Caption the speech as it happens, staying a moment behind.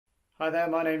Hi there,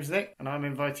 my name's Nick and I'm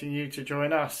inviting you to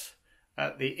join us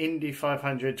at the Indy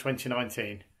 500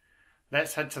 2019.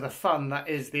 Let's head to the fun that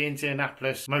is the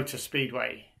Indianapolis Motor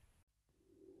Speedway.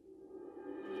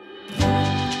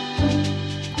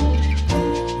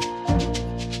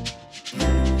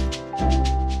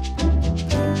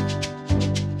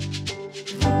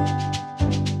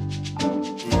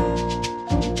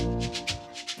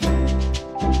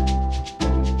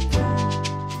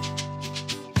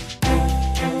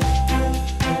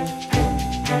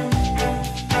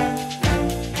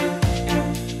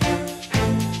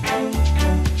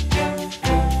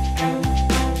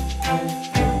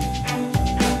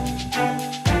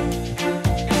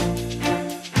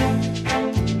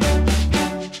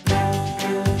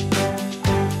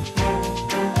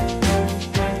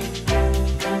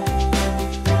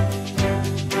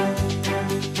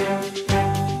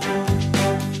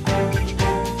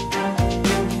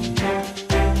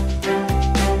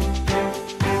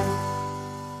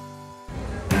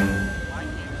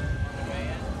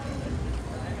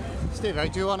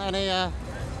 Steve, do you want any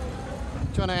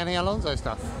Alonso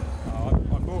stuff? Oh,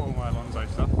 I bought all my Alonso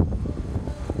stuff.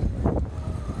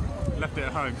 Left it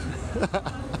at home.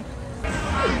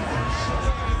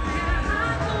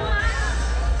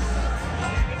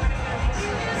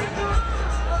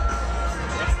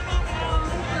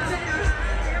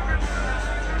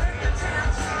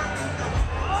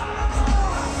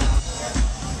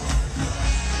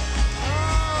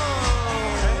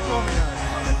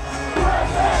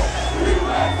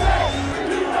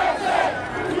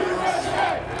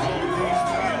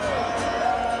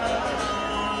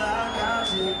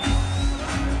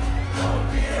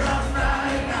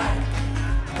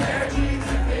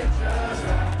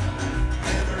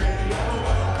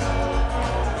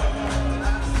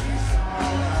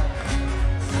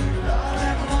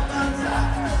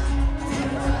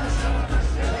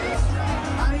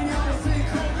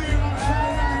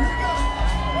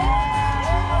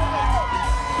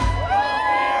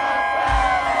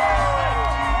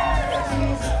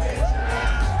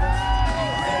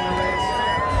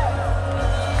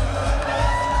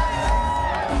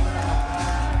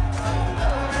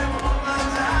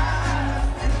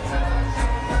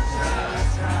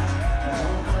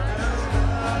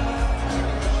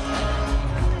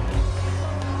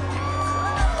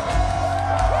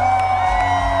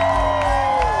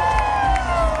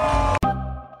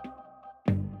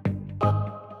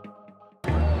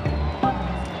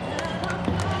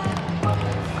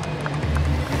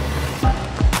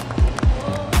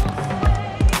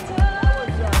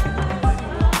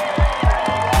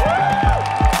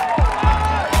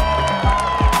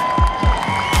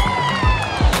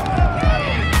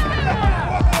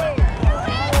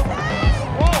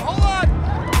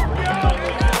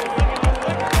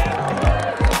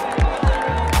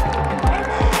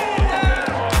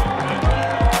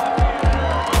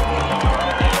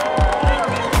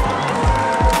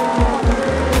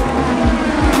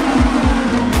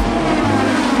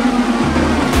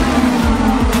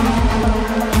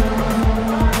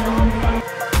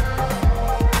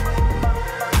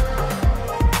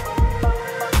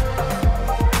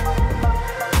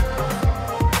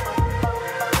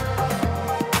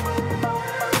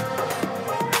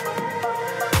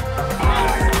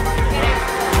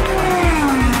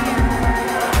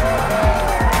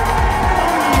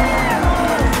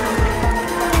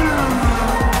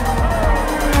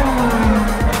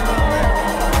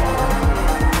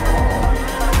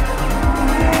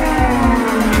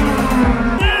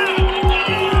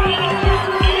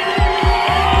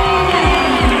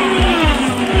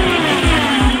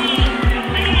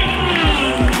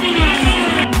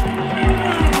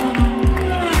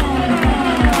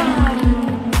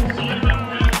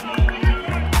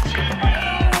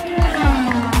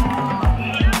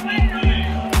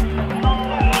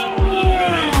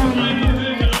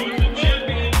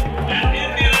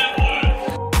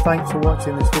 Thanks for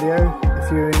watching this video.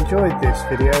 If you enjoyed this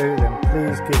video, then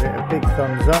please give it a big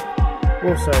thumbs up.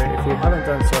 Also, if you haven't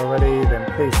done so already,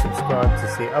 then please subscribe to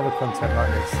see other content like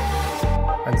this.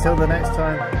 Until the next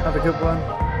time, have a good one,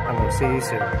 and we'll see you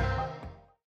soon.